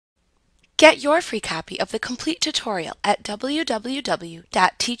Get your free copy of the complete tutorial at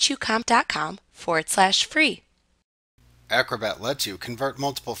www.teachucomp.com/free. Acrobat lets you convert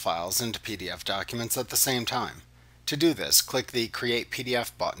multiple files into PDF documents at the same time. To do this, click the Create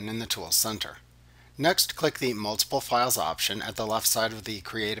PDF button in the Tools Center. Next, click the Multiple Files option at the left side of the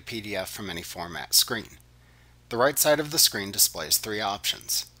Create a PDF from any format screen. The right side of the screen displays three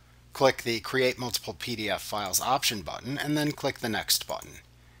options. Click the Create Multiple PDF Files option button and then click the Next button.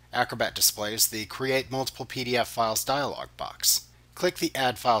 Acrobat displays the Create Multiple PDF Files dialog box. Click the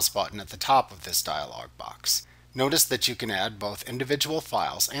Add Files button at the top of this dialog box. Notice that you can add both individual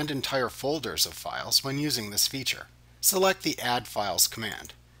files and entire folders of files when using this feature. Select the Add Files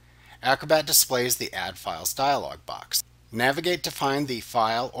command. Acrobat displays the Add Files dialog box. Navigate to find the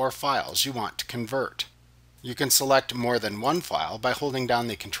file or files you want to convert. You can select more than one file by holding down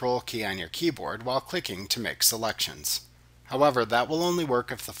the Control key on your keyboard while clicking to make selections. However, that will only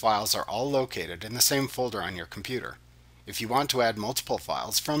work if the files are all located in the same folder on your computer. If you want to add multiple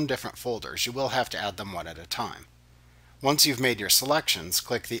files from different folders, you will have to add them one at a time. Once you've made your selections,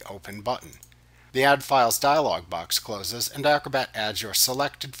 click the Open button. The Add Files dialog box closes and Acrobat adds your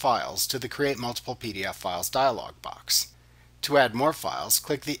selected files to the Create Multiple PDF Files dialog box. To add more files,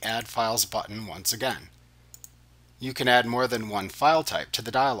 click the Add Files button once again. You can add more than one file type to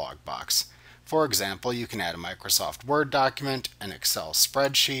the dialog box. For example, you can add a Microsoft Word document, an Excel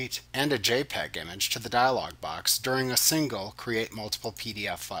spreadsheet, and a JPEG image to the dialog box during a single Create Multiple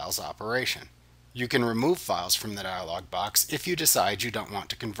PDF Files operation. You can remove files from the dialog box if you decide you don't want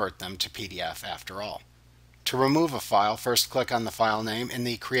to convert them to PDF after all. To remove a file, first click on the file name in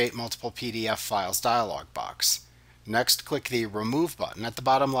the Create Multiple PDF Files dialog box. Next, click the Remove button at the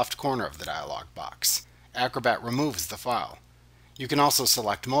bottom left corner of the dialog box. Acrobat removes the file. You can also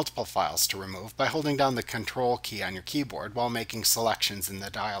select multiple files to remove by holding down the Control key on your keyboard while making selections in the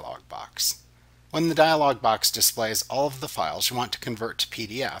dialog box. When the dialog box displays all of the files you want to convert to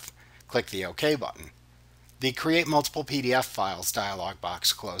PDF, click the OK button. The Create Multiple PDF Files dialog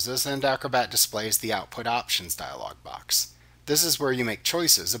box closes and Acrobat displays the Output Options dialog box. This is where you make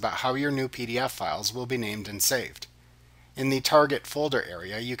choices about how your new PDF files will be named and saved. In the Target Folder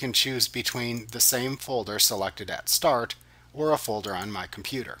area, you can choose between the same folder selected at Start or a folder on my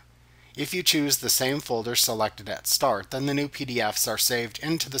computer. If you choose the same folder selected at Start, then the new PDFs are saved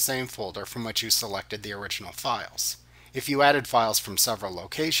into the same folder from which you selected the original files. If you added files from several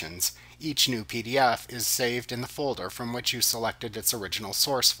locations, each new PDF is saved in the folder from which you selected its original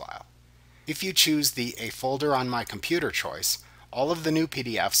source file. If you choose the A Folder on My Computer choice, all of the new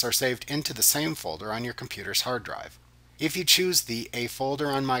PDFs are saved into the same folder on your computer's hard drive. If you choose the A Folder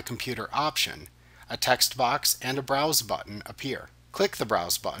on My Computer option, a text box and a Browse button appear. Click the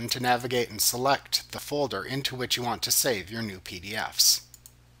Browse button to navigate and select the folder into which you want to save your new PDFs.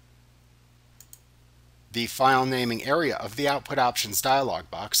 The file naming area of the Output Options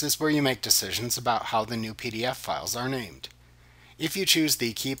dialog box is where you make decisions about how the new PDF files are named. If you choose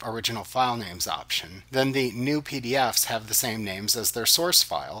the Keep Original File Names option, then the new PDFs have the same names as their source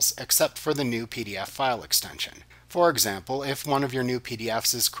files except for the new PDF file extension. For example, if one of your new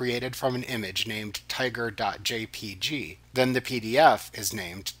PDFs is created from an image named tiger.jpg, then the PDF is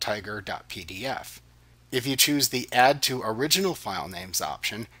named tiger.pdf. If you choose the Add to Original File Names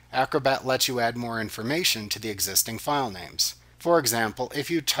option, Acrobat lets you add more information to the existing file names. For example, if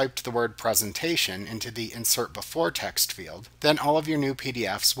you typed the word presentation into the Insert Before text field, then all of your new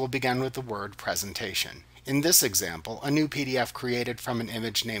PDFs will begin with the word presentation. In this example, a new PDF created from an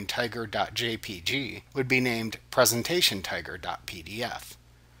image named tiger.jpg would be named presentationtiger.pdf.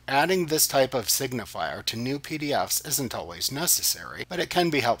 Adding this type of signifier to new PDFs isn't always necessary, but it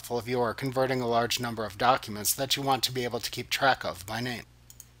can be helpful if you are converting a large number of documents that you want to be able to keep track of by name.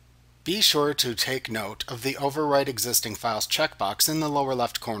 Be sure to take note of the Overwrite Existing Files checkbox in the lower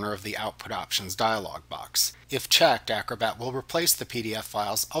left corner of the Output Options dialog box. If checked, Acrobat will replace the PDF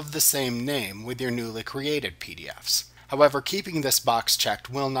files of the same name with your newly created PDFs. However, keeping this box checked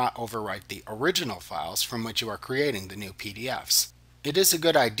will not overwrite the original files from which you are creating the new PDFs. It is a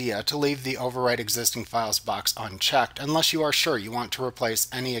good idea to leave the Overwrite Existing Files box unchecked unless you are sure you want to replace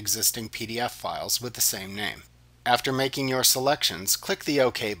any existing PDF files with the same name. After making your selections, click the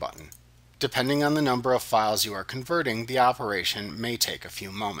OK button. Depending on the number of files you are converting, the operation may take a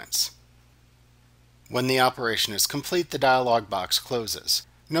few moments. When the operation is complete, the dialog box closes.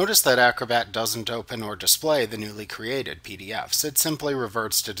 Notice that Acrobat doesn't open or display the newly created PDFs. It simply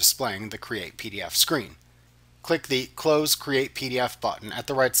reverts to displaying the Create PDF screen. Click the Close Create PDF button at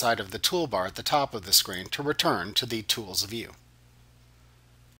the right side of the toolbar at the top of the screen to return to the Tools view.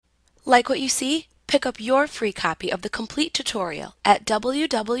 Like what you see? Pick up your free copy of the complete tutorial at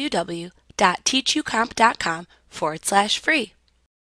www.teachucomp.com/free. www.teachucomp.com/free.